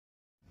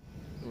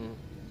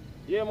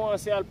Yeah, man,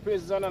 say all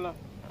praises and honor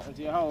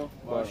unto Yahweh.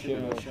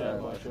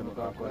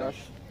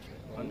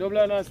 And double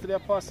honors to the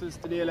apostles,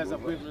 to the elders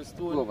of Quiver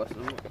Stone.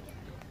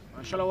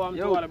 And shalom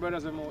to all the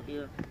brothers out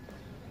here.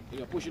 You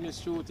know, pushing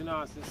this truth in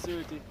all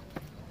sincerity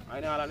and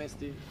in all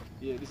honesty.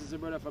 Yeah, this is a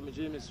brother from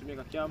James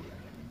Jamaica Camp.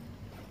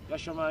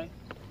 Yashamai.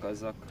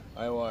 Kazak.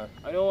 I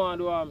don't want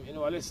to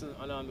do a lesson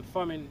on the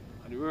famine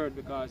and the word,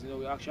 because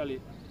we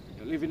actually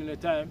living in a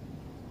time,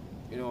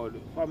 the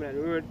famine and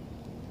the word,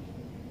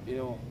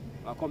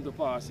 are come to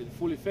pass in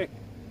full effect.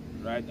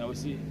 Right? Now we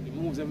see the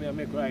moves that we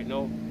make right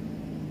now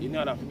in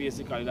order for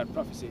basically that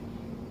prophecy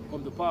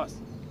come to pass.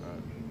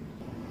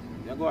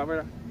 Yeah, go on,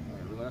 brother.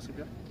 We got a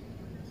scripture?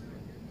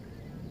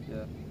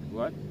 Yeah.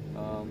 What?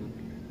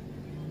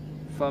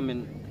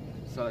 Famine.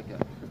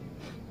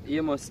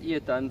 Amos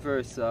 8 and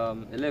verse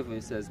 11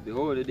 it says,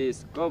 Behold, the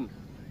days come,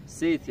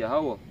 saith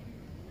Yahweh,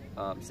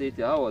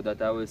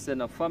 that I will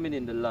send a famine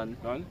in the land,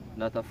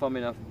 not a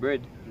famine of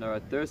bread, nor a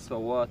thirst for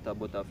water,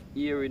 but of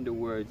hearing the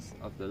words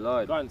of the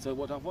Lord. So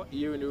what of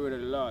hearing the word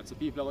of the Lord? So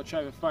people are going to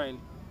try to find,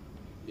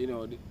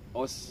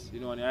 us,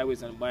 on the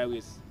highways and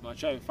byways. Going to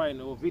try to find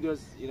our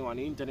videos, on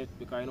the internet,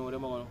 because them are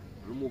going to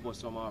remove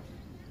us from off,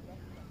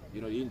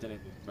 the internet.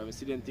 But we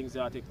see them things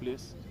that take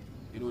place,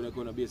 they're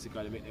going to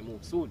basically make them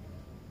move soon.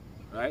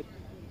 Right?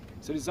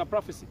 So this is a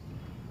prophecy.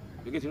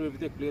 We're getting ready to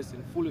take place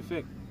in full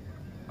effect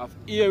of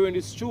hearing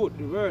this truth,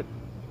 the word,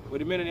 where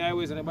the men on the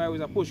highways and the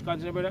byways are pushed.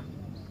 Continue, brother.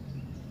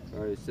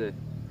 Alright, say.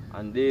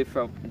 And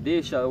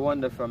they shall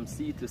wander from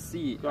sea to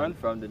sea, and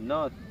from the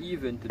north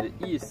even to the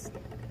east.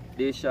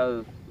 They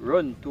shall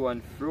run to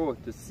and fro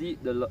to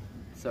seek the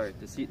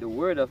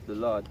word of the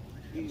Lord,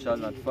 and shall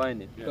not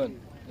find it. Yeah.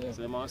 Yeah.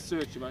 So they must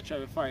search, they must try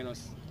to find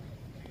us,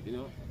 and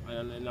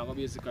they're not going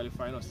to basically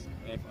find us.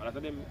 If a lot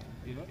of them,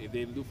 if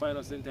they do find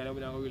us, then we're not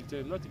going to really tell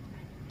them nothing.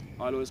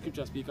 Although the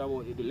scriptures speak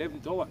about the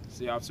 11th hour,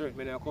 so you have certain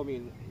men that are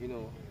coming,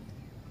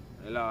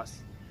 the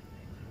last.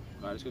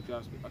 The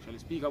scriptures actually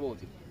speak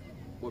about it.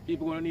 But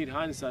people are going to need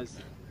answers,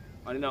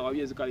 and they're not going to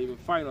basically even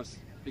find us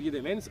to give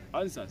them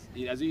answers.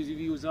 As you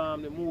use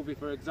the movie,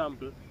 for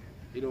example,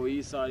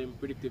 he saw them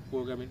predictive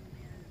programming,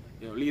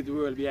 leave the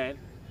world behind,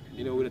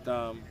 with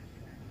that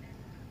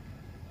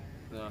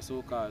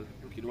so-called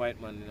wicked white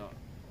man,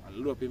 and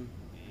load up him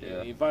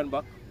in van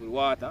back with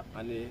water,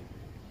 and the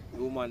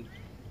woman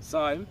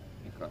saw him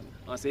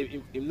and said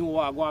him know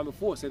what going on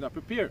before, so they're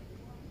prepared.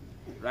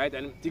 Right?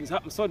 And things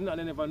happen sudden and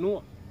they never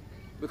know.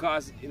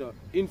 Because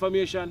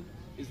information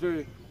is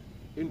very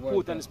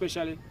important,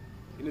 especially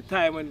in the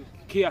time when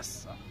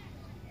chaos,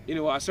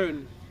 a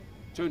certain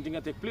thing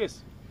that take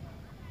place.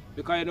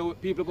 Because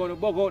people are going to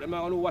bug out and they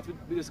don't know what to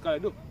basically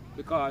do.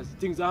 Because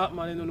things are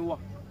happening and they don't know what.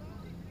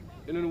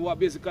 They don't know what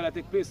basically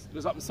take place. It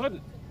just happen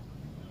sudden.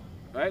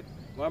 Right?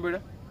 Go on,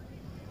 brother.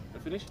 You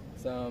finish?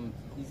 It's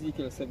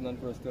Ezekiel 7 and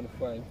verse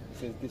 25. It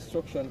says,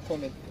 Destruction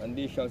cometh, and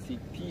they shall seek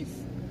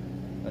peace,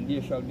 and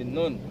there shall be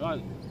none.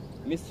 None.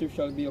 Mischief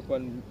shall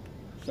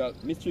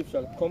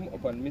come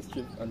upon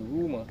mischief, and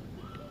rumor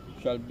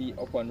shall be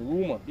upon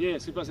rumor.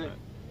 Yes, people say,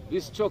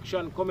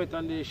 destruction cometh,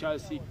 and they shall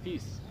seek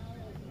peace.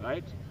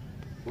 Right?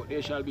 But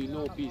there shall be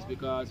no peace,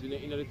 because we're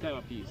in the time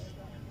of peace.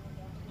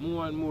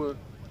 More and more,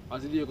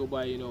 as the day go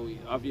by,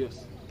 it's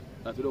obvious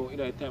that we don't in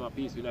a time of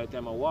peace, we're in a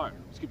time of war.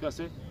 Scripture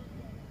says,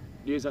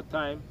 there's a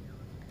time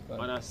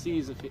and a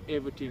season for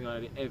everything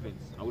under the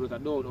heavens. And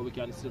without a doubt, we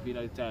can still be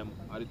at the time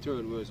of the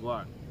Third World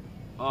War.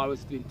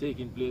 Always been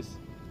taking place,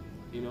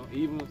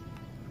 even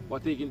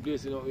what taking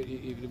place, in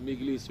the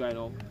Middle East right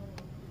now.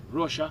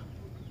 Russia,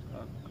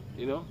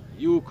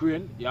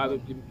 Ukraine, you have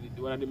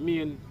one of the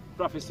main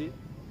prophecy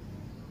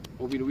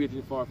we've been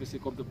waiting for to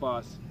come to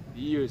pass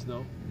years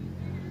now.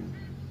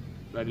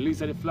 Right, the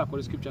least of the flock what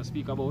the scriptures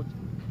speak about.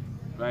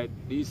 Right,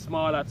 these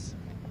small hats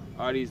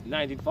are these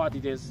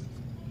 1940s,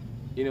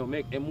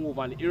 make a move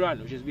on Iran,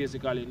 which is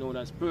basically known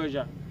as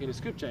Persia in the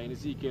scripture in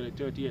Ezekiel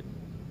 38.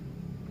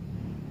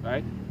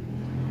 Right?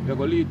 They're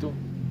going to lead to,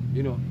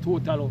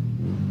 total,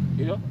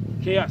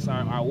 chaos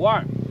or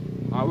war,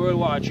 or World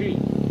War III.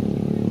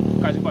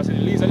 Because people say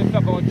the least of the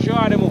flock are going to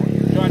draw them out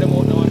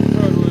now in the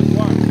Third World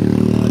War.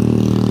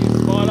 These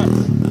small hats.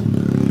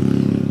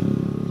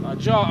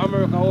 Draw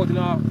America out in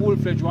a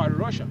full-fledged war with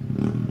Russia.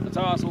 That's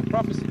also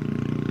prophecy.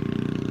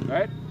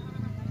 Right?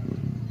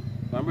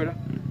 My brother?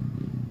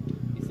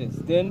 He says,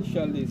 Then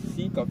shall they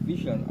seek a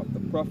vision of the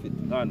prophet.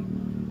 None.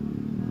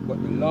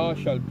 But the law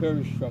shall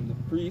perish from the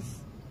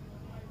priests,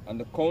 and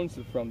the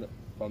counsel from the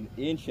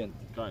ancient.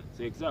 None.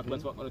 So exactly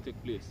that's what's going to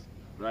take place.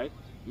 Right?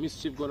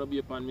 Mischief going to be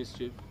upon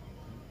mischief.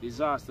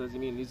 Disasters,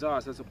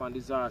 disasters upon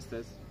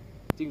disasters.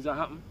 Things that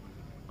happen,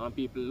 and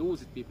people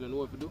lose it. People don't know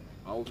what to do,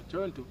 or what to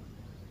turn to.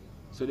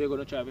 So they're going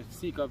to try to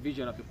seek a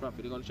vision of the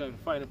prophet. They're going to try to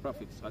find the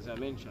prophets, as I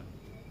mentioned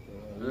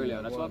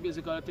earlier. That's what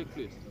basically going to take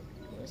place.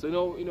 So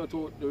now,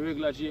 to the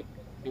regular Jake,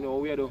 we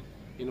do,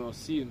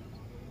 see him,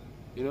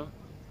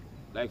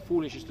 like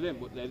foolishness to them.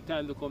 But by the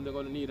time to come, they're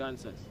going to need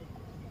answers.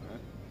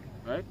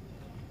 Right?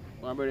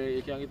 Well, brother,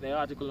 you can get the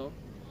article now.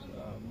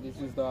 This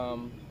is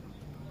the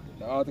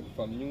article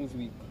from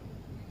Newsweek.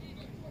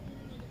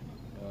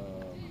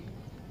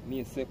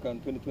 May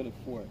 2nd,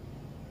 2024. It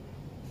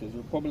says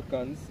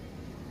Republicans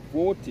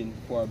voting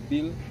for a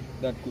bill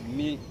that could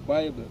make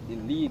Bible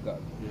illegal.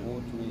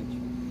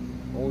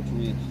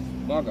 Outrage.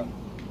 MAGA.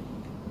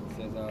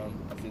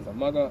 It says a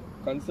MAGA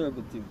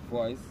conservative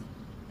voice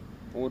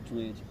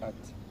outrage at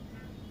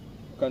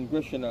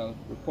congressional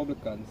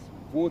Republicans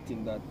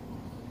voting that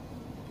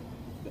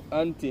the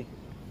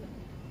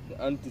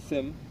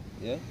anti-Sem,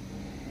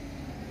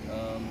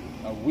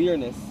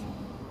 awareness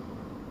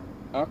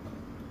act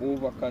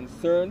over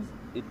concerns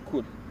it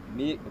could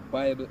make the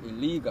Bible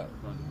illegal.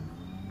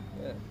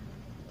 Yeah,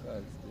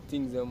 because the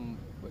things will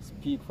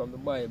speak from the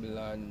Bible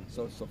and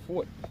so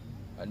forth,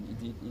 and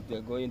it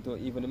will go into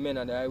even the men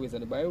on the highways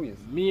and the byways.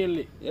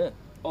 Mainly, yeah,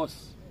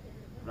 us,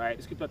 right?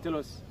 The scripture tell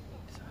us.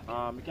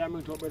 You can't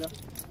bring it up, brother.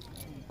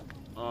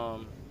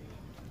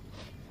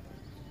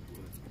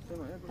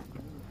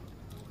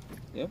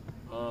 Yeah.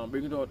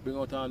 Bring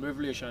out on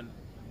Revelation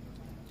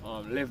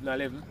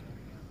 11:11.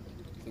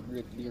 The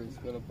great fear is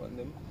fell upon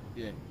them.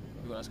 Yeah,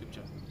 we got a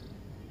scripture.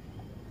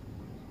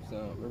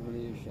 So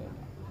Revelation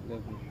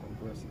 11 and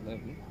verse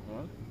 11.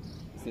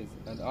 It says,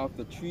 and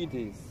after 3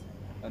 days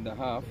and a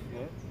half,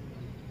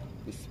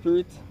 the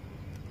spirit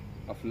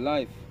of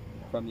life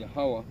from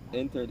Yahweh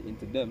entered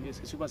into them. Yes,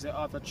 it's supposed to say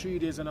after 3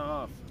 days and a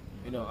half.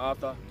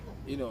 After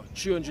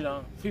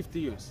 350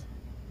 years.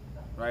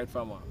 Right,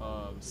 from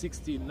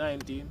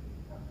 1619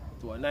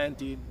 to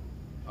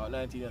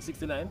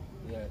 1969.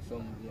 Yeah,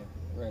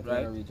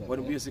 right. Region,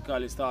 when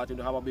basically starting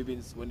to have a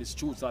babies, when the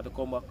truth start to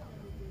come back,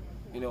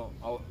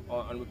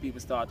 and when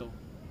people start to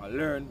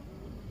learn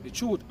the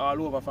truth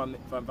all over from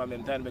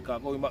them time,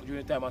 because going back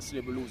during the time of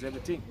slavery lose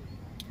everything.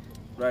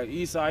 Right,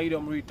 Esau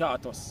Edom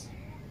retaught us,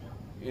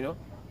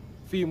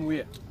 film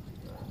way.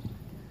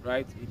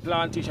 Right, the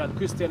plantation,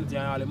 Christianity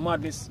and all the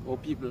madness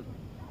of people,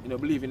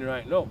 believing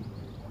right now.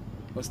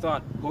 But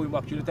start going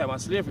back to the time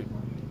of slavery,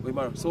 we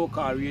might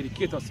so-called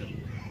re-educate ourselves.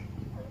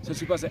 So it's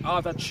because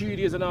after 3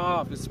 days and a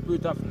half, the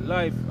spirit of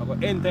life are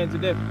going to enter into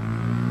them.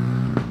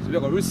 So we're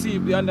going to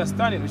receive the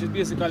understanding, which is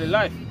basically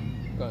life.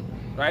 God.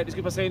 Right? The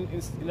scripture saying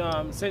in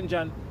St.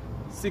 John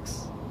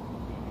 6,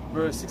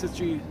 verse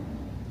 63,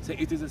 say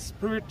it is a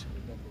spirit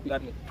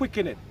that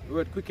quickeneth. The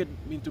word quicken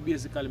means to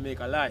basically make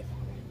alive.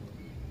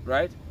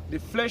 Right? The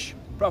flesh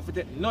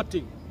profiteth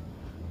nothing.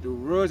 The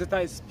words that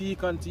I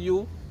speak unto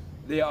you,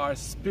 they are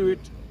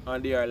spirit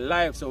and they are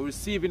life. So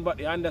receiving but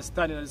the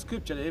understanding of the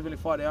scripture, the Heavenly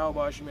Father,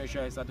 Yahweh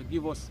Shemeshai, is to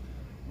give us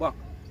back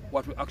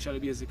what we actually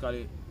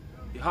basically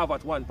have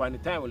at one point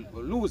in time.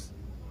 We'll lose.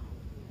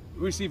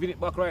 Receiving it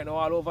back right now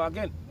all over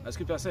again. As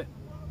scripture says,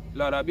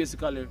 Lord, I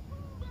basically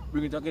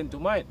bring it again to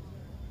mind.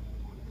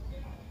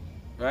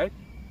 Right?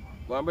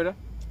 Go on, brother.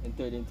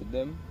 Entered into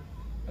them,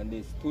 and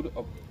they stood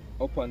up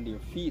upon their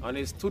feet. And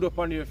they stood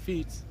upon their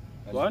feet.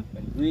 Go on.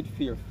 And great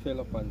fear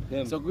fell upon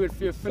them. So great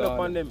fear fell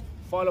upon them.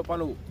 Fall upon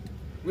who?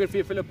 Great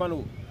fear fell upon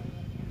who?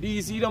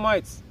 These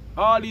Edomites,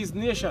 all these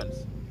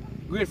nations.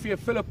 Great fear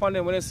fell upon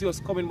them when they see us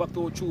coming back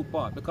to our true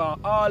path. Because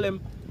all them,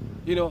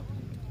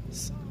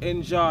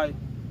 enjoy,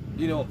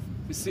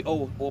 we see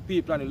our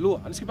people on the low.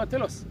 And the scripture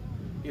tell us,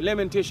 in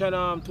Lamentation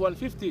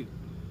 2:15,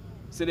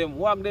 say them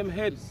wag them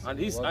heads and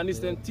this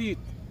them teeth.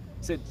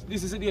 Said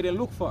this is the day they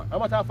look for. I'm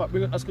matter of fact,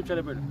 bring a scripture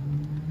there, brother.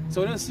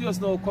 So then see us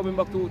now coming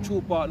back to our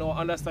true path, now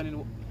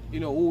understanding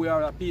who we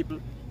are as people.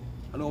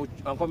 And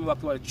coming back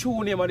to the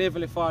true name of the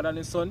Heavenly Father and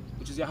the Son,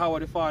 which is Yahweh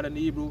the Father in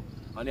the Hebrew,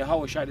 and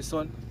Yahweh Shai the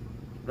Son,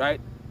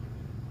 right?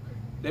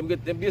 Them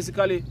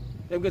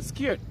get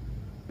scared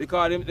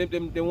because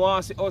they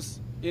want to see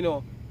us,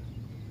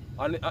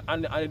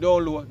 and they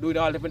down low doing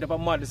all different type of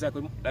madness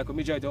like a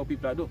majority of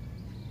people do.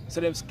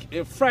 So them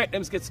get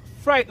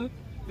frightened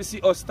to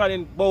see us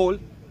standing bold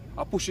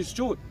and push it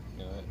through,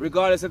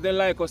 regardless if they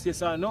like us,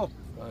 yes or no,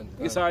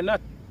 yes or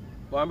not.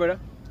 Go on, brother.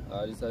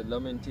 This is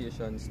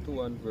Lamentations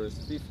 2 and verse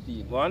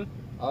 15. One.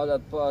 All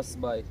that pass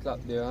by clap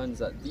their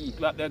hands at thee.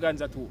 Clap their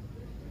hands at who?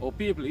 Our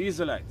people,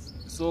 Israelites,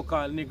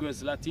 so-called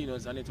Negroes,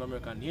 Latinos, and Native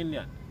American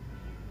Indian.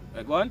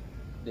 Right, go on.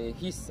 They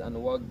hiss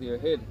and wag their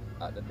head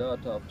at the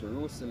daughter of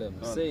Jerusalem,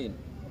 saying,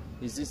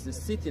 is this the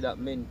city that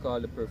men call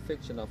the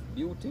perfection of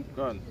beauty?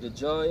 The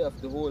joy of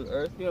the whole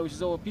earth? Yeah, which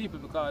is our people,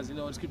 because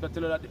the scripture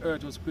tells us that the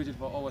earth was created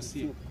for our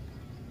sake.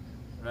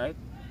 Right?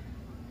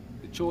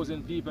 The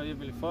chosen people,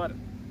 Heavenly Father.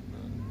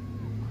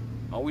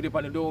 And we're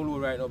upon the down low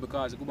right now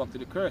because we go back to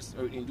the curse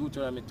in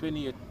Deuteronomy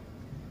 28,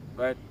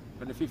 right?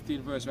 From the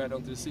 15th verse right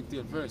down to the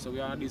 16th verse. So we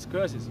are on these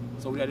curses.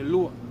 So we are the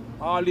lower.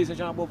 All these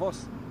are above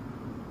us.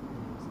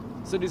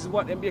 So this is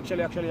what them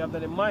actually have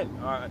done in mind.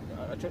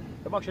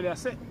 Them actually are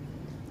said.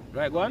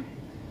 Right, go on.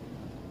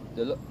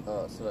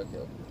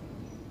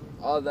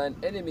 All thine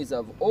enemies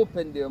have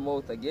opened their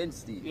mouth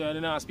against thee. Yeah, they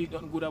don't speak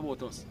nothing good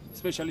about us.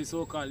 Especially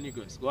so-called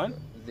Negroes. Go on.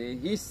 They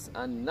hiss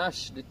and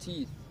gnash the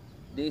teeth.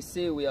 They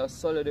say we have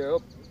swallowed her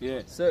up.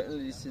 Yeah.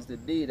 Certainly this is the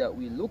day that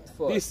we looked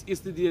for. This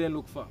is the day they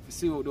look for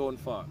see our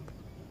downfall.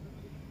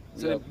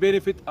 So the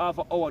benefit of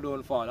our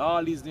downfall.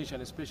 All these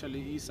nations,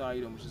 especially Esau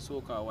Edom, which is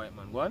so-called white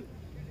man. Go on.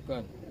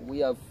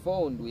 We have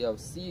found, we have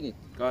seen it.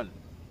 Go on.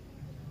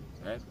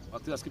 Right?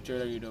 Back to the scripture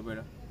that you know,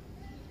 brother.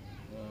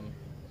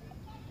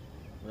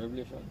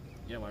 Revelation.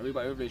 Yeah, man, read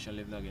about Revelation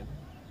 11 again.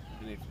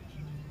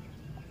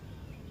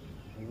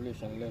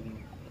 Revelation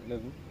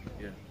 11.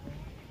 Yeah.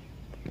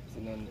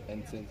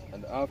 And says,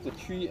 and after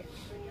three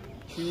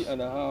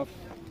and a half.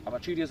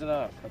 About 3 days and a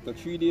half. After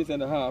 3 days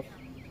and a half,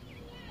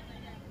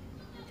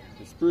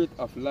 the spirit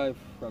of life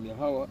from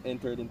Yahweh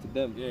entered into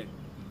them. Yeah.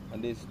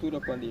 And they stood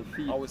up on their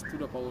feet. Always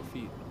stood up our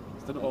feet.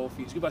 Stood up our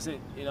feet. Scripture say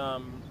in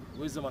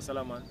Wisdom of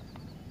Solomon,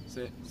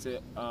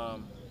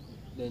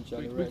 then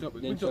shall the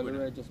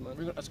righteous man.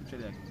 Bring up a scripture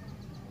there.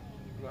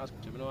 Bring up a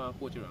scripture. I don't want to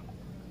quote you wrong.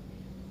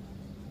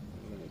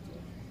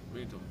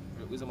 Bring it up.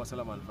 Wisdom of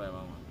Solomon 5 and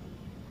 1.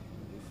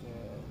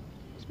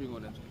 Let's bring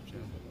out them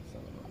scripture.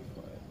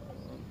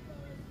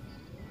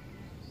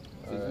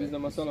 Says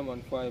Wisdom of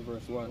Solomon 5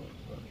 verse 1. It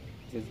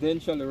says, then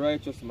shall the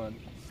righteous man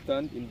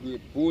stand in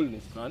great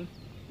boldness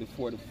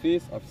before the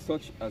face of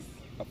such as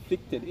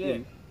afflicted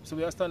him. So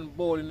we are standing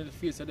bold in the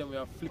face of them who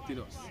afflicted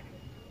us.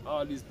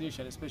 All these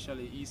nations,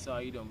 especially Esau,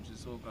 Edom, which is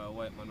so-called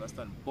white man, we are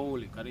standing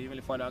boldly. Because the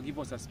Heavenly Father give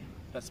us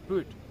that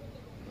spirit.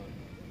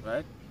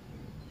 Right?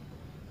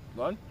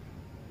 Go on.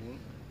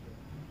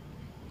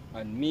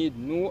 And made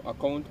no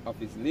account of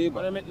his labor.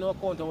 And I made no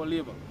account of our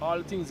labor. All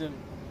the things them,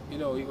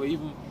 even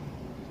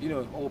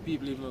our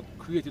people even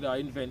created or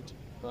invent.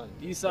 Right.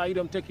 Esau,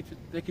 Edom take it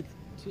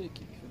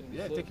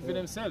for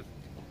themselves.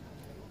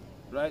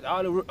 Right?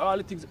 All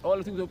the things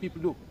that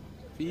people do.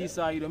 For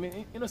Esau, Edom,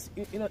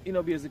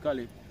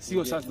 basically see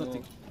us as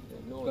nothing.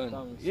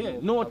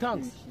 No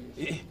thanks.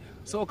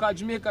 So-called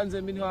Jamaicans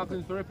have been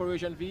asking for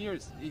reparation for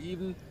years.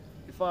 Even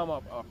the former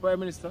Prime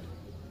Minister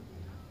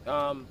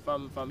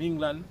from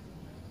England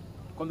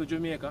come to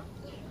Jamaica.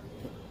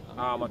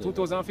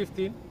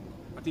 2015,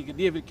 I think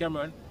David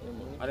Cameron,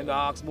 and then they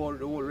asked about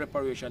the whole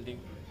reparation thing.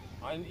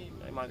 And he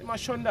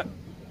must show that.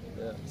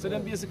 Yeah. So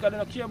then basically they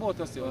don't care about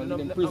us.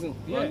 Prison.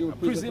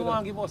 Prison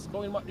won't give us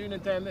going back during the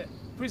time there.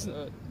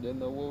 Prison. They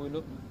don't worry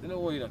nothing. They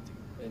don't worry nothing.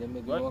 And they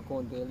make no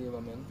account of their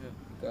labor, man.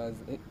 Because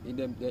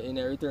in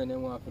a return they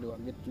want to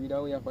get rid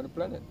away off of the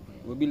planet.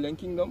 We'll build a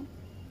kingdom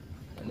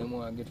and they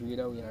want to get rid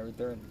away in a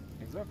return.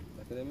 Exactly.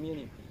 That's what I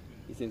mean.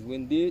 He says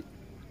when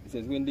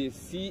they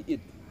see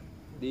it,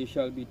 they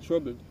shall be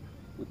troubled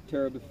with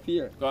terrible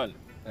fear. Gone.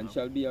 And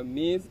shall be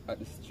amazed at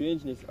the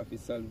strangeness of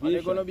his salvation. And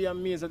they're going to be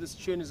amazed at the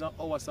strangeness of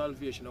our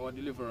salvation, our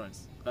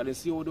deliverance. Because they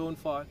see our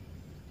downfall,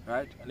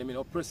 right? And they been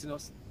oppressing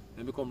us.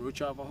 They become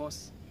richer over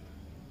us,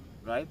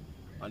 right?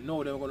 And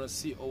now they're going to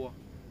see our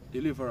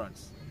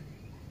deliverance,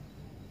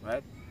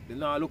 right? They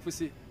now look for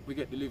see we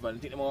get delivered.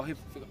 They think they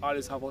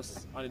always have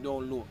us on the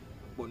down low.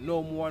 But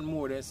no more and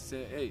more they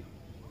say, hey,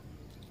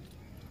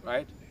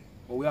 right?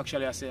 But we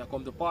actually say,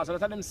 come to pass. And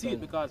let them see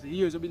it because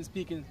years we've been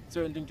speaking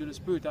certain things to the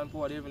Spirit and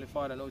power of the Heavenly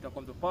Father, now it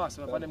come to pass.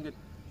 So for them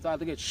start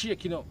to get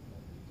shaky,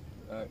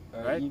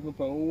 right? Even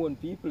for our own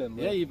people,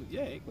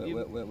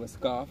 we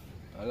scoff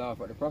and laugh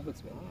at the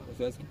prophets, man.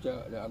 So the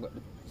scripture, I got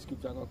the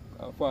scripture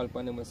I fall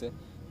upon them and say,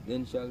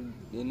 then shall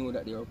they know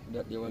that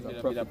there was a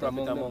prophet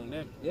among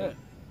them. Yeah.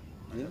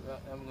 I'm going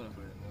to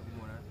pray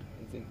more.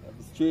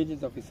 The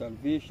strangeness of his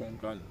salvation.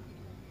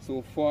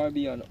 So far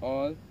beyond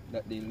all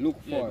that they look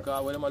for. Yeah,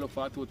 because when they look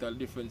for a total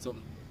different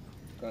something,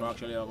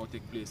 actually going to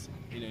take place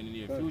in the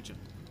near future.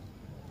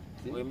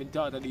 When we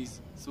talk of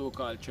these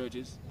so-called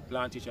churches,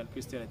 plantation,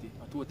 Christianity,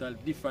 a total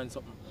different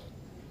something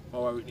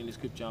for what written in the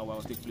scripture and what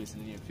will take place in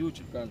the near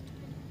future.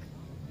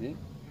 See?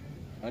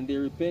 And they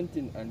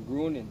repenting and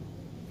groaning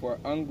for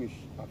anguish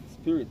of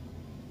spirit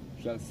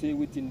shall say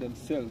within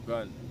themselves,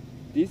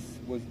 this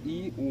was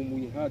he whom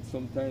we had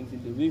sometimes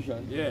in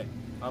derision. Yeah,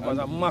 as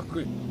a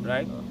mockery,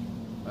 right?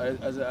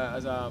 As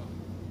a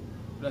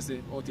let's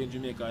say out in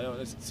Jamaica,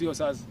 they see us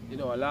as a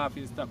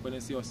laughing stock when they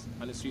see us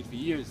on the street for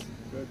years.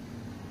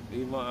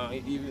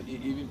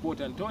 Even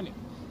important Tony,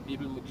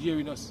 people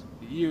jeering us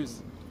for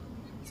years,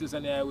 see us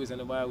on the highways and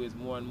the byways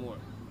more and more.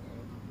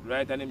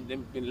 Right, and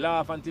them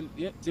laugh until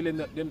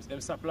them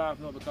stop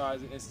laughing now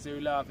because it's necessary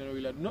laughing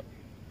really no.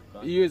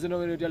 Years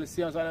when they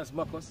see us and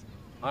smoke us,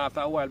 and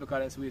after a while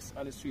because we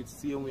on the street,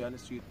 same way on the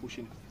street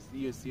pushing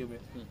years same way.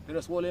 They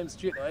just hold them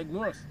straight and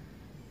ignore us.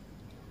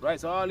 Right,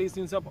 so all these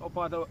things are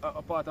part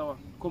of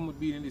come with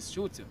being in this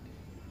shoot.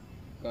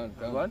 Go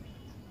on.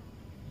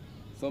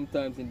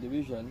 Sometimes in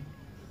division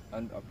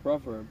and a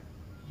proverb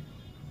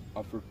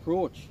of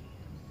reproach,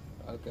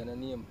 all kind of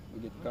name,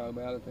 we get called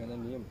by all kind of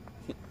name.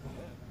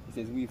 It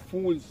says, we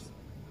fools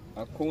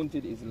are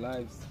counted his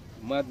life's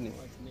madness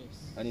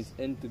and his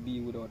end to be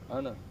without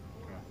honor.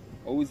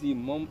 How is he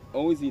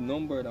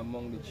numbered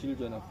among the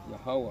children of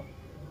Yahweh,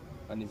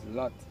 and his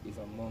lot is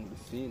among the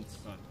saints.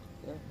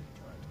 Yeah.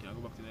 Can I go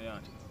back to the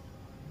yard?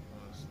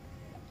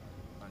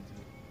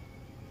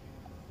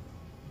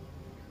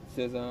 It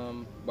says,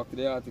 back to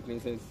the article,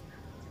 it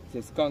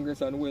says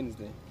Congress on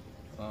Wednesday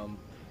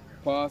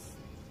passed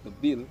the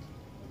bill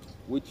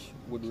which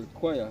would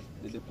require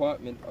the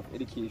Department of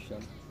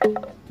Education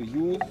to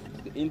use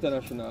the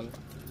international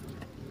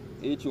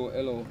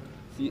HOLOCAUST,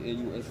 if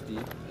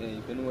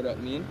you know what that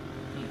means,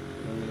 you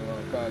really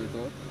want to call it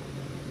out.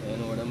 You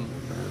know them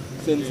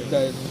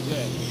sensitized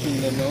thing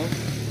them now.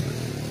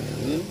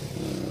 See?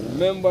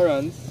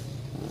 Remembrance,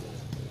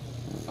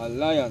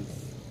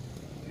 alliance.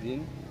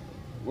 See?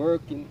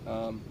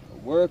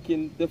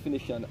 Working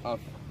definition of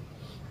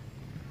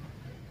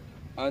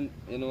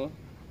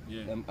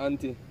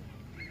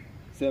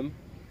anti-sem.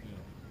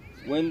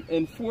 When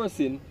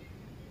enforcing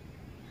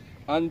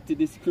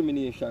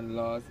anti-discrimination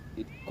laws,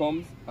 it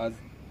comes as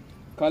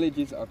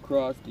colleges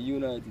across the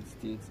United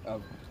States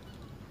have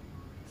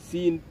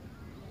seen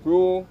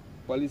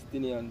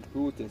pro-Palestinian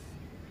protests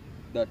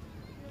that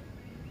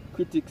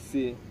critics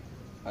say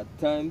at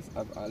times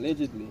have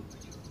allegedly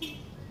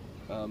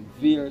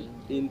veered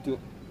into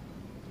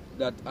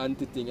that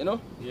anti-thing, you know?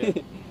 Yeah.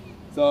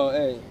 So,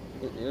 hey,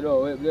 you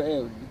know,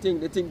 the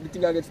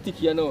thing I get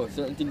sticky, now.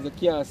 Certain things I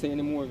can't say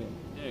anymore, man.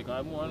 Yeah,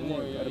 because more and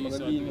more, Yeah,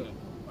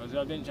 as you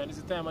have mentioned, this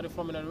is the time of the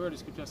formula word, the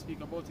scripture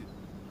speak about it.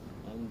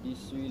 And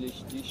this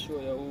show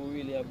you who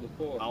really have the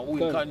power. And who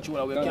will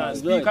control, we Can, can't right.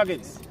 speak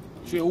against.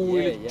 Show you who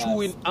really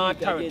true in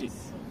authority.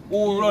 Against.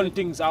 Who run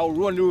things, how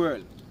run the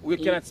world. We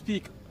cannot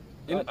speak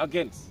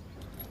against.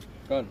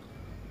 Can.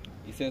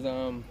 He says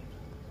the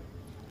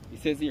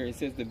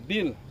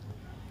bill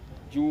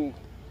drew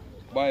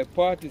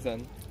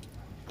bipartisan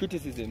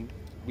criticism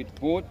with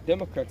both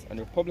Democrats and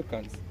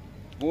Republicans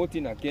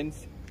voting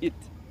against it.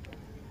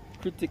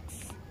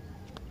 Critics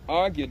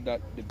argued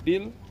that the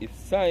bill, if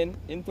signed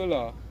into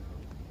law,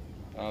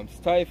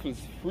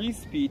 stifles free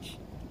speech,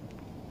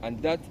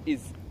 and that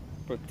is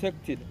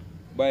protected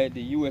by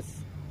the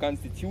U.S.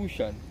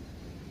 Constitution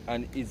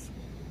and is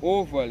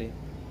overly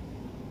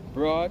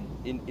broad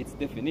in its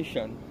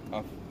definition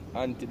of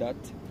anti-that,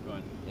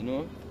 you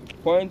know,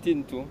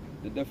 pointing to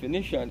the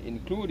definition,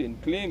 including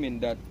claiming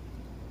that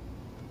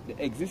the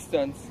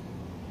existence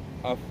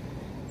of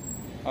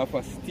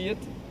a state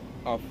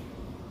of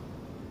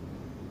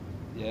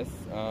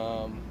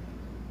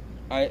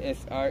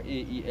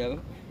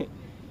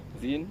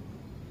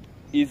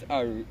Israel is a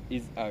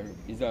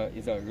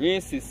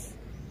racist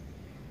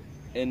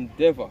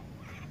endeavor.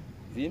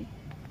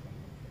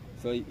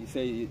 So he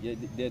say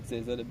that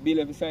says that the bill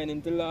if signed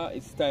into law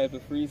is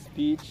stifle free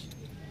speech.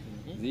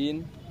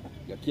 You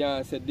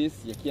can't say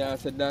this, you can't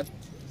say that.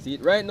 See,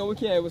 right now we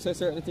can't even say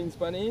certain things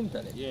on the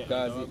internet. Yeah,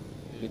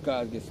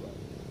 because guess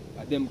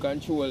what? Them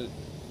control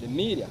the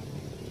media.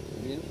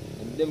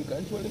 And them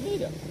control the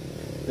media.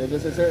 So if they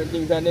say certain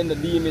things and then they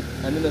deem it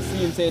and then the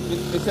scene say it,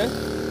 then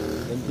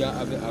can't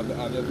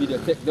have your video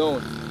take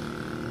down.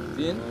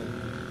 See?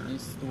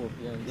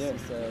 Dystopian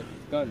society.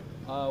 Can.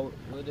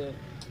 With the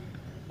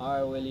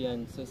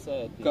Orwellian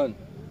society. Can.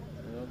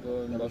 You know,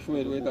 going back Show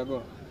it where it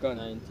go. Can.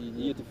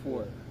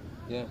 1984.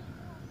 Yeah.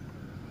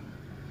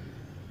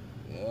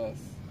 Yes.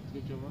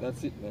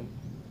 That's it, man.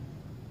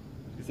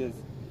 It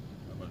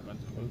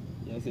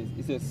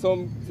says,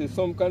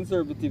 some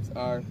conservatives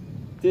are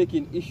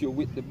taking issue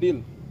with the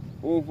bill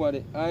over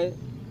the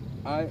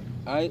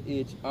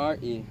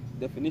IHRA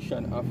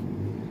definition of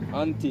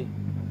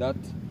anti-that,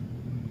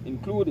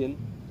 including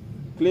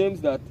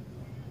claims that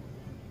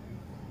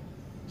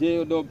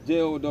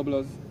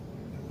JOW's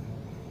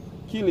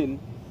killing,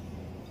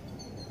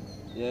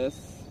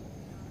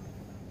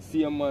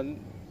 see a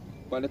man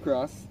by the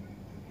cross,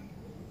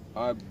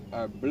 are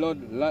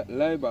blood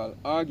libel,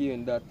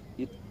 arguing that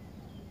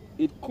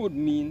it could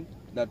mean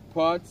that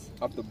parts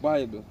of the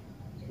Bible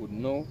would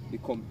now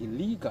become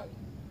illegal.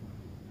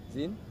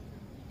 See?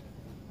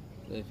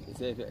 If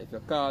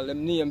you call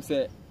them names,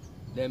 say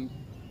them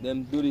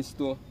do this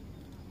to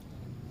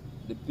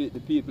the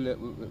people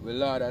with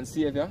Lord and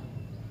Savior,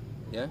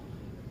 yeah?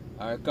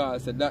 Or call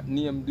say that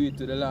name do it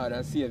to the Lord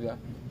and Savior,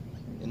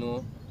 you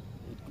know,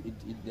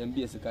 it them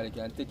basically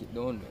can take it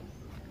down, man.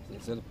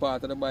 So the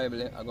part of the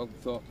Bible,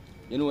 so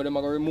you know them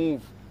are going to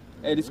remove.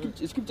 Hey, the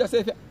scripture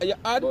says if you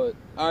add or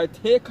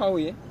take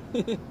away,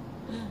 it's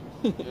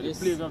a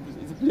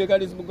plague of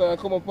this book going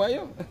to come upon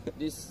you.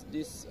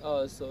 This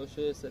also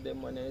shows that the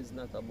money is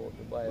not about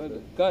the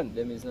Bible. Well,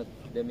 them is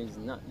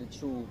not the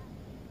true,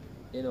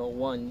 you know,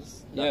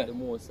 ones that the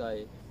Most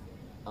High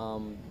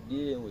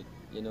dealing with,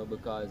 you know,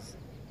 because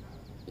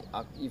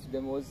if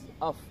there was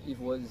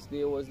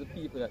the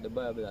people that the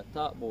Bible had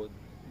taught about,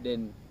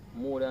 then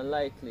more than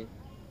likely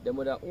they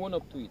would have owned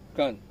up to it.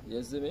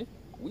 You see me?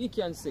 We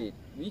can say it.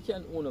 We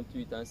can own up to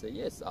it and say,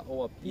 yes,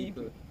 our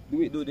people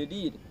do the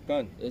deed.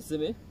 You see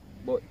me?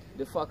 But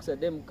the fact that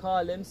them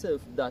call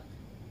themselves that,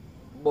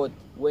 but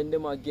when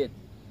them are get,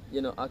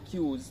 you know,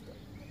 accused,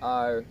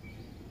 or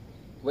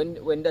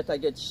when that I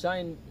get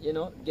shine, you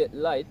know, get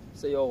light,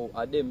 say, oh,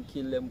 are them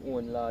kill them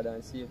own Lord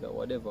and Savior,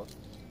 whatever.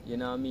 You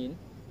know what I mean?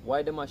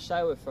 Why them are shy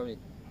away from it?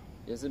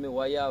 You see me?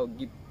 Why you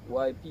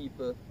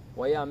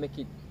make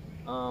it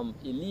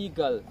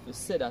illegal to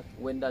say that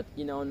when that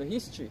in our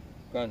history?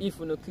 If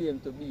we don't claim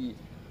to be,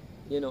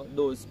 you know,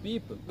 those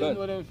people. They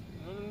know them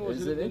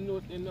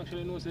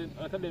actually know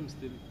them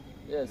still.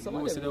 Yeah, some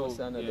of them know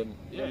some of them.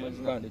 Yeah. Them is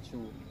not the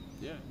true,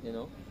 you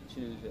know,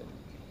 children.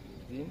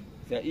 See?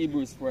 So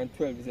Hebrews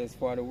 4:12 it says,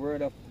 for the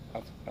word of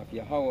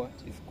Yahweh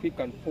is quick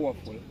and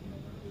powerful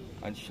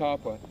and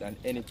sharper than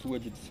any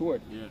two-edged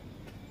sword.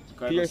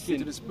 Piercing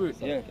to the spirit.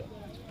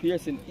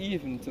 piercing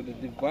even to the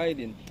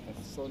dividing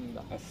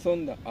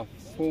asunder of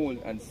soul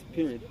and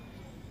spirit,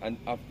 and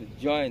of the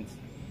joints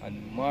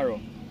and marrow,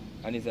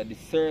 and is a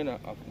discerner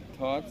of the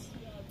thoughts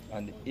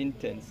and the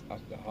intents of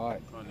the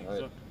heart.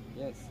 Right.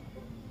 Yes.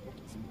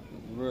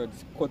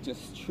 Words cut you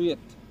straight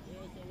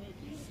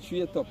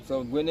up.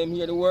 So when them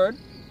hear the word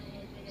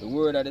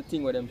are the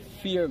thing where them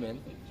fear, man.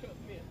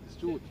 It's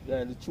truth.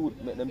 Yeah, the truth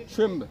make them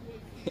tremble.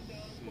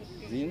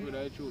 See? Word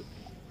are the truth.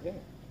 Yeah.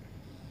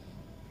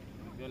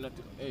 You're not,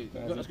 hey, you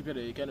got a scripture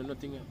there, you can do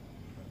nothing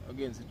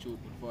against the truth,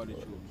 but for the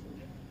truth.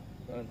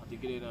 I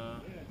think it in 2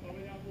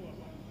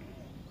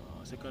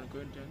 Corinthians. 2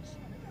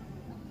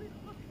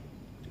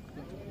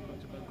 Corinthians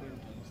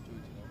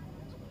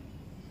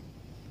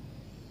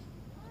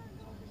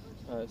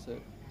 13. Alright, so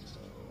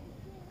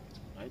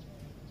Right?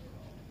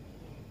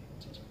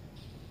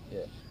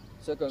 yeah.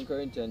 2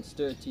 Corinthians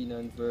 13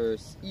 and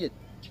verse 8.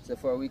 So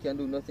for we can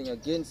do nothing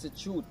against the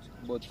truth,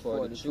 but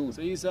for the truth.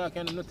 So Esau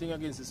can do nothing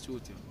against the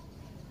truth here.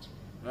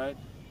 Right?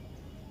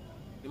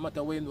 No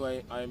matter when do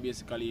I am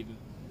basically even,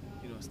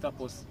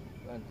 stop us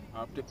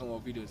or take our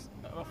videos.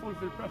 I'm a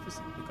fulfilled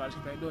prophecy because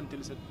if I don't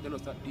tell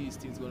us that these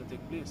things are going to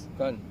take place.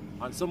 And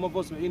some of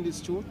us were in this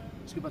truth,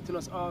 Scripture tell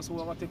us also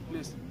what will take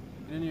place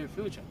in the near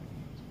future.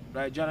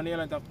 Right? John and the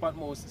island of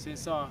Patmos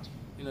saw,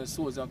 the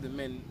souls of the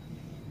men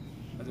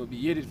that will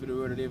be headed for the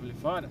word of the Heavenly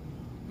Father.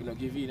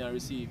 Give in and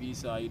receive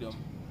Esau,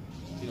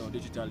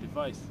 digital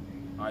device.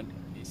 And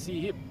you see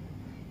him.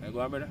 Go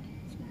on, brother.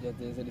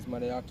 They say this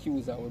man is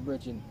accuser with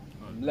brethren.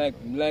 Like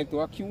to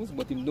accuse,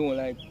 but him don't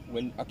like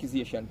when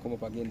accusation come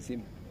up against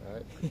him.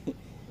 Alright.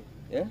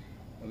 Yeah?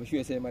 I'm sure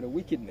you say him are the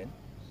wicked man.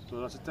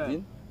 So that's the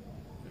time.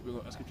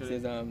 It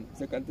says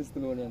 2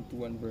 Thessalonians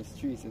 2 and verse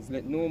 3 says,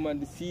 let no man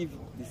deceive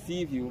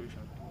you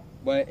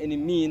by any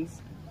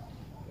means,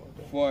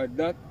 for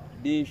that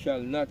they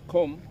shall not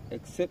come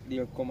except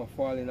they come a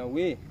falling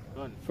away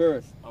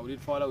first. And we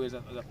did fall away as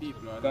a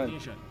people or as a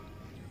nation.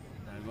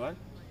 Go on.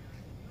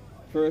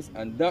 First,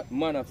 and that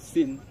man of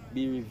sin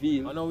be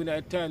revealed. I know we're in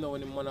a time now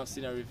when the man of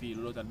sin are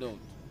revealed without a doubt.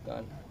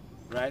 God.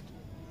 Right?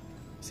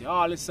 See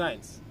all the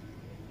signs.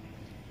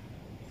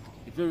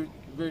 It's very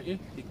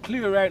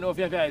clear right now if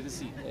you have your eyes to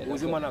see. Who's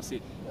the man of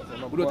sin?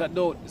 Without a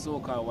doubt, the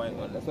so-called white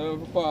man. That's why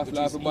we pass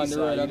life upon the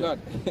word of God.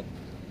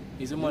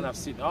 He's a man of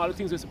sin. All the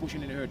things we're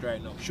pushing in the earth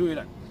right now, show you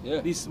that.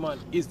 Yeah. This man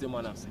is the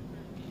man of sin.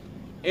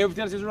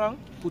 Everything else is wrong,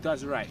 put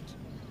as right.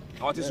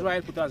 What is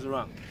right, put as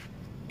wrong.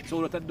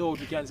 So without a doubt,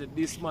 we can say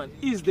this man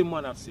is the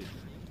man of sin.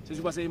 So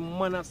you can say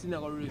man of sin is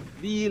going to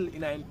reveal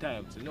in our end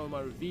time. So now he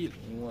will reveal.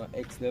 You want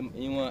X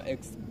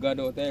God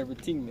out of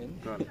everything, man.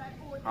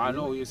 I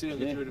know, you see what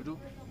you're ready to do?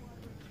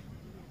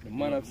 The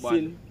man of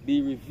sin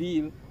be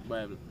revealed.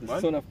 Bible. The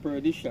son of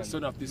perdition. The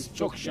son of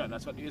destruction.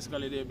 That's what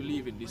basically they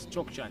believe in.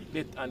 Destruction.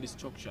 Death and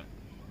destruction.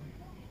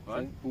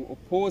 Right? Who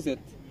oppose it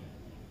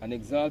and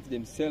exalt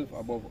himself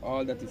above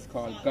all that is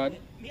called God,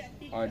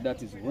 or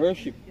that is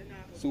worship,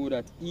 so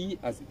that he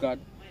as God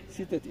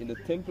sitteth in the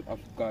temple of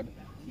God,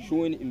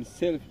 showing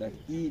himself that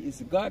he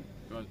is God.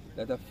 Right.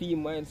 That a fee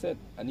mindset,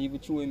 and even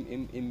through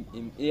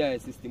him AI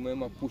system where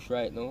he push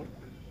right now.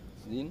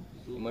 See?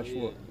 He must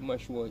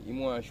show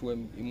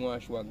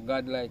a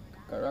God-like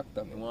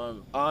character.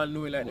 All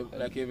knowing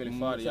like Heavenly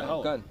Father, yeah,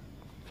 how? Right?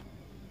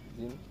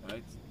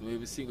 Do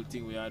every single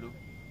thing we do.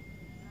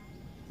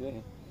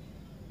 Yeah.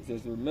 He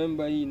says,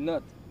 remember ye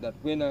not that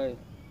when I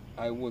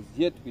was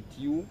yet with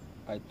you,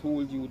 I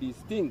told you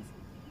these things,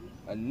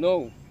 and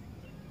now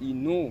ye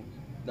know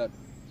that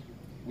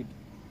with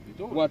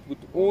what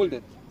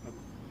withholdeth,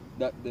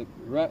 that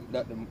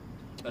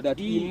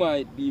he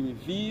might be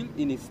revealed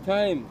in his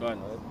time.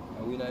 And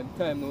when I'm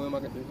time, now we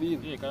might get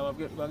revealed. Yeah, because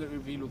we get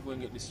revealed before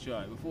we get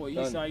destroyed. Before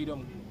Esau,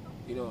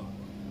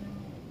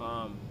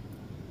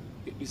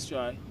 get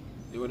destroyed,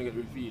 they're going to get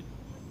revealed.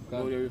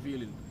 Now they're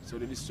revealing. So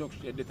the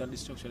destruction, the death and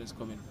destruction is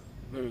coming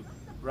very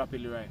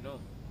rapidly right now.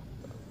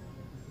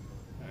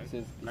 Right?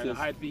 And the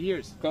hide for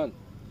years.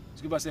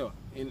 Scripture say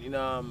in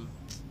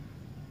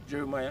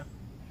Jeremiah, I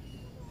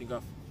think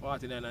of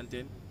 49 and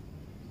 10.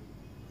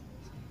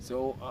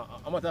 So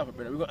I'm not talking,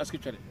 brother. We're going to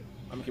scripture it.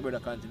 I'm making brother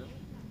continue.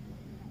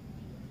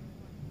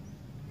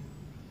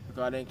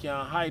 Because they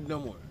can't hide no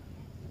more.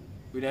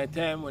 With that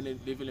time when the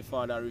Heavenly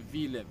Father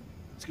reveal them.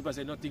 Scripture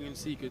said nothing in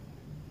secret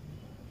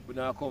will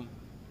now come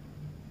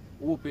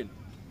open.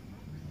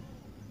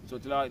 So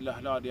to Lord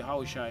the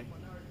house shy,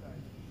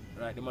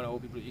 right, the man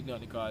of people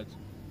ignorant because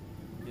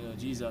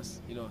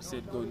Jesus,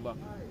 said going back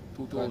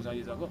 2,000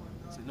 years ago.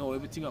 Said no,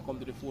 everything I come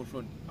to the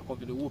forefront, I come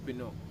to the open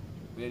now.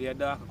 Where they are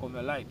dark, I come to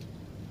the light.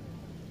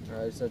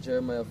 Alright, so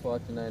Jeremiah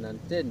 49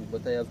 and 10,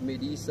 but I have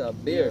made Esau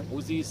bare.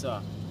 Who's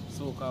Esau?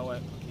 So-called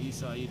white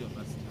Esau,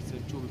 that's the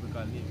true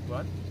biblical name.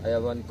 What? I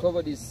have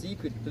uncovered his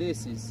secret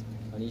places,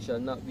 and he shall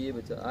not be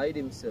able to hide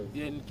himself.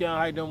 Yeah, he can't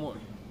hide no more.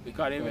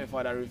 Because the Heavenly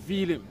Father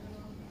reveal him.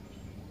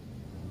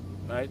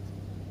 Right?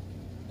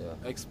 Yeah.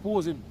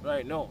 Expose him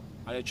right now.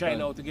 And they're trying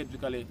now to get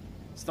basically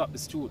stop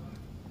this truth.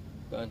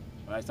 Right?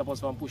 Stop us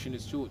from pushing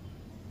this truth.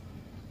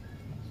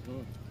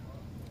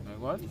 Right,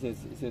 what? It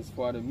says,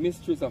 for the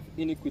mysteries of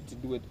iniquity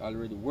do it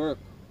already work.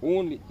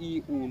 only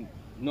he who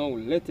now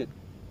letteth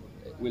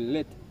will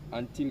let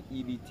until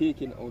he be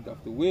taken out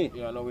of the way.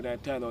 Yeah, now with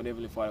that time now the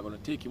Heavenly Father going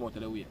to take him out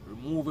of the way.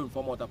 Remove him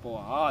from out of power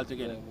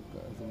altogether. Yeah,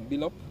 because him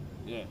build up.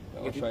 Yeah.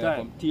 Getting Getting time.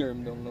 come tear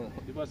him down now.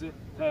 Because the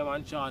time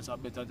and chance are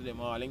better to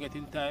them all. And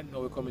getting time,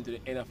 now we're coming to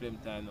the end of them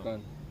time now.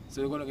 Can.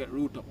 So we're going to get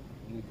root up.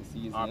 Need to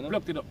see Or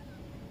plucked it up.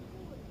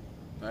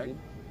 Right? Okay.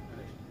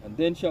 And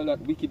then shall that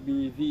wicked be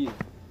revealed,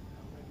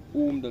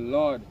 whom the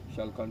Lord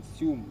shall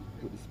consume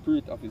with the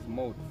spirit of his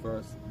mouth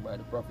first by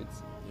the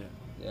prophets. Yeah.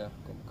 Yeah,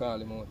 come call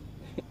him out.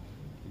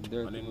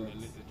 Dirty And then words.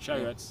 the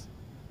chariots.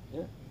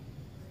 Yeah.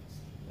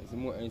 It's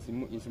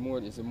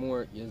more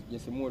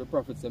the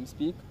prophets them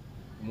speak,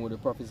 the more the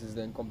prophecies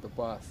then come to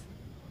pass.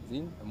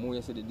 See? The more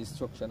you see the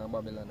destruction of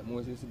Babylon, the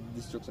more you see the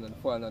destruction and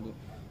fall of the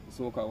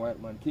so-called white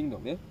man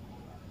kingdom, yeah?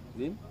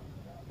 See?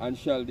 And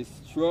shall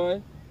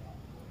destroy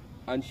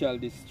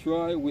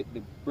with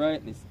the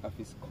brightness of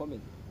his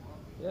coming.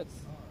 Yes.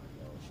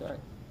 Shine.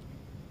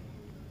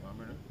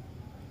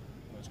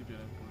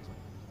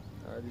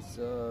 This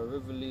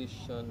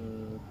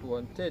Revelation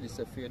 2:10, it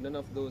says, fear none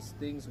of those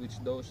things which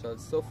thou shalt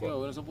suffer. Yeah,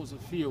 we're not supposed to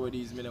fear what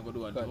these men are going to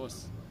do unto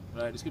us.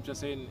 Right? The scripture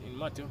saying in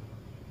Matthew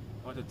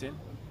 10,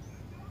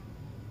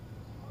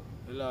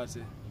 the Lord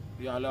said,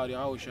 yeah, Lord,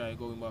 how shall I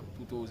going back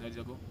 2,000 years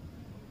ago?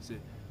 Say,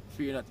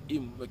 fear not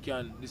him who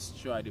can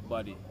destroy the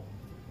body.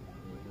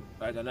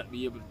 Right? And not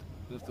be able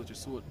to touch your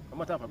soul. I'm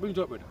not talking. Bring it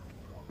up, brother.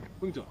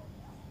 Bring it up.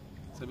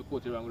 So we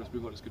quote it, I'm going to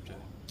bring out the scripture.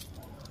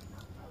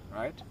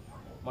 Right?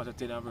 Matthew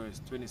 10 and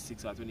verse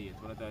 26 or 28.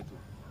 What are I do?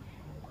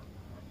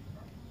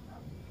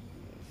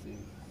 See.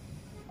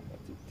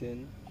 Matthew 10.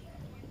 And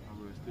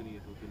verse 28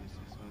 or 26.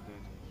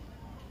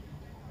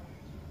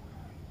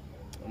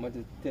 What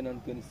Matthew 10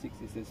 and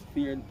 26, it says,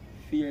 fear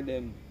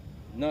them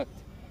not,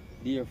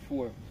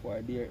 therefore,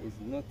 for there is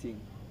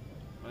nothing.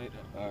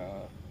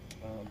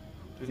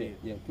 28.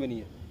 Yeah,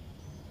 28.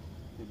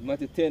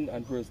 Matthew 10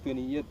 and verse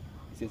 28, it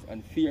says,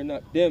 and fear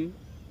not them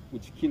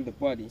which kill the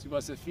body. So if I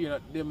say fear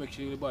not them which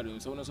kill the body,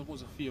 so we're not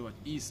supposed to fear what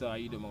Esau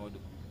Edom will do.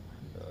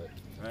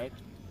 Right?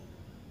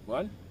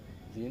 What?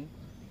 See? It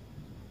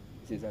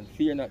says, and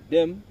fear not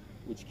them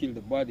which kill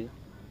the body,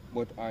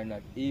 but are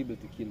not able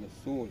to kill the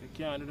soul. You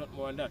can't do nothing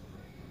more than that.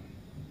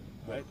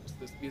 Right?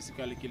 That's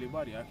basically kill the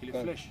body, I kill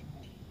the flesh.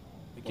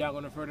 You can't go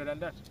no further than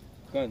that.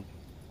 Can.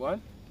 What?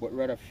 But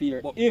rather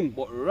fear him.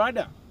 But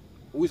rather,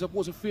 who is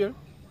supposed to fear?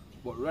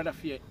 But rather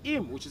fear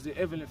him, which is the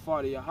Heavenly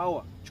Father,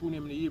 Yahweh. True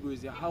name in the Hebrew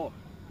is Yahweh.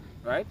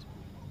 Right?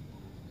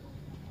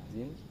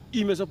 See?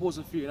 Him is supposed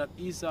to fear, not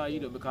Esau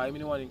either, because he's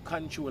the one in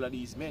control of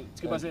these men.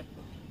 Scripture say,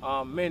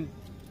 men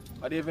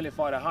are the Heavenly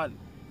Father hand.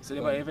 So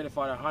they have the Heavenly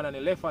Father hand on the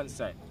left hand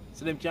side.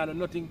 So them can't do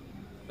nothing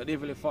that the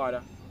Heavenly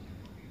Father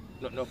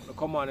no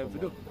command them to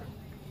do.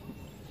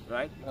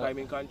 Right? Because I'm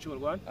in control,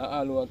 go on.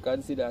 All who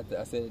consider that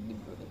I said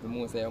the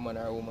most a man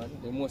or a woman,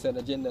 the most are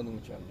the gender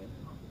neutral.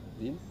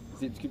 See?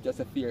 See, the scripture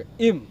says fear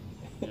him.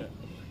 Yeah.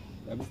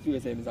 The scripture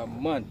says is a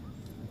man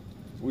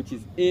which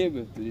is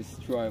able to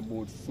destroy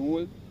both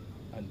soul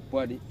and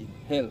body in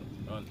hell.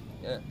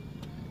 Yeah.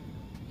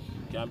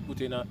 Can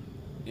put in a,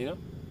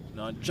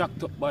 a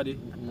jacked up body,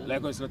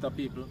 like us a lot of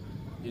people,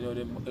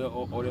 them,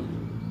 or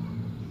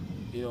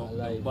them,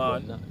 alive,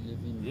 born. not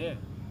living. Yeah.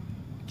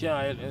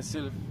 Can't help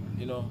himself,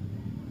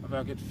 if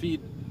I could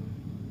feed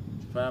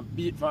from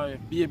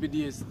baby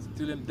days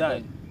till them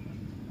die.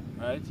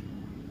 Right?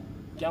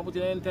 Can't put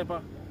in any type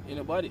of in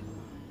the body.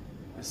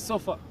 They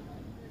suffer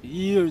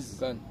years.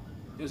 Can.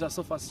 They just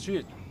suffer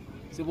straight.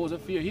 Supposed to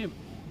fear him.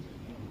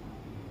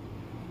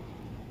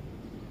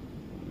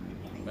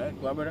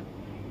 Right? Go on, brother.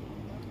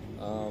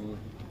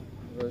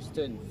 Verse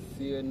 10,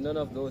 fear none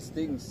of those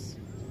things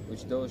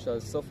which thou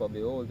shalt suffer.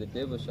 Behold, the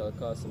devil shall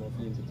cast some of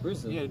you into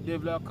prison. Yeah, the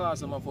devil will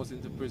cast some of us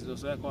into prison.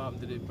 So like what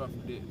happened to the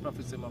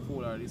prophets and my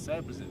fool or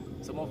disciples.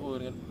 Some of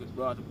us get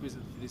brought to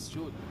prison for this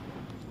truth.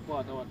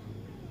 Part of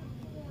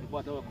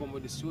what come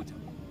with this truth.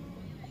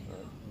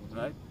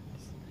 Right?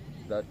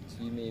 That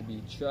ye may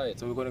be tried.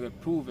 So we're going to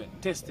get proven,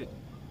 tested.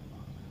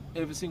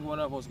 Every single one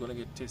of us is going to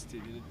get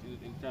tested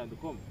in time to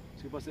come.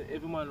 So people say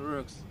every man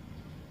works,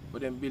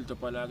 but then built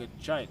up and I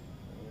get tried.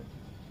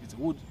 It's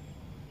wood,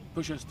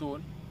 precious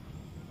stone,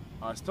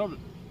 or stubble.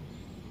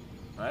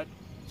 Right?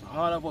 So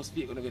all of us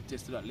feet are going to get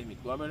tested at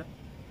limit. Go on, brother.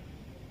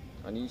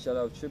 And ye shall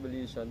have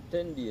tribulation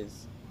 10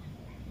 days.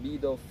 Be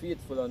thou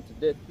faithful unto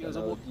death, and I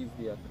will give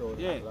thee a crown of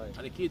life.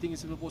 And the key thing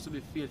is you're supposed to be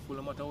faithful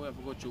no matter what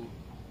you go through.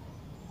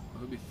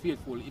 You be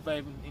faithful, if I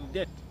even in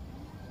death.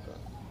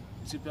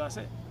 You see what I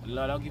say? The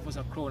Lord will give us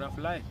a crown of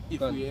life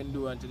if we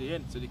endure unto the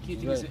end. So the key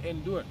thing is to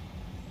endure.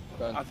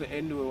 After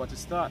endure, what to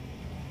start.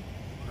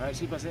 Right?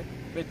 See what I say?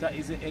 Better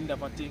is the end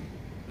of a thing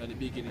than the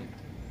beginning.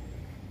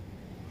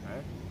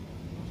 Right?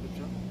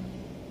 Scripture.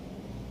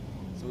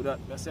 So that,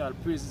 I say all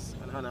praises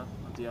and honor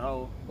unto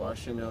Yahweh,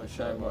 Barashim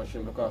Yahushai,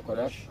 Barashim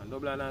Kodash, and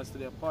double honors to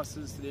the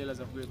apostles, to the elders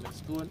of Great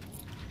Stone.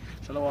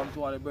 Shalom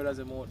to all the brothers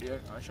out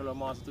there, and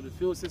shalom also to the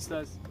few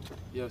sisters.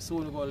 You have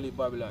soon going to leave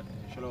Babylon.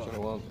 Shalom.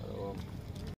 Shalom.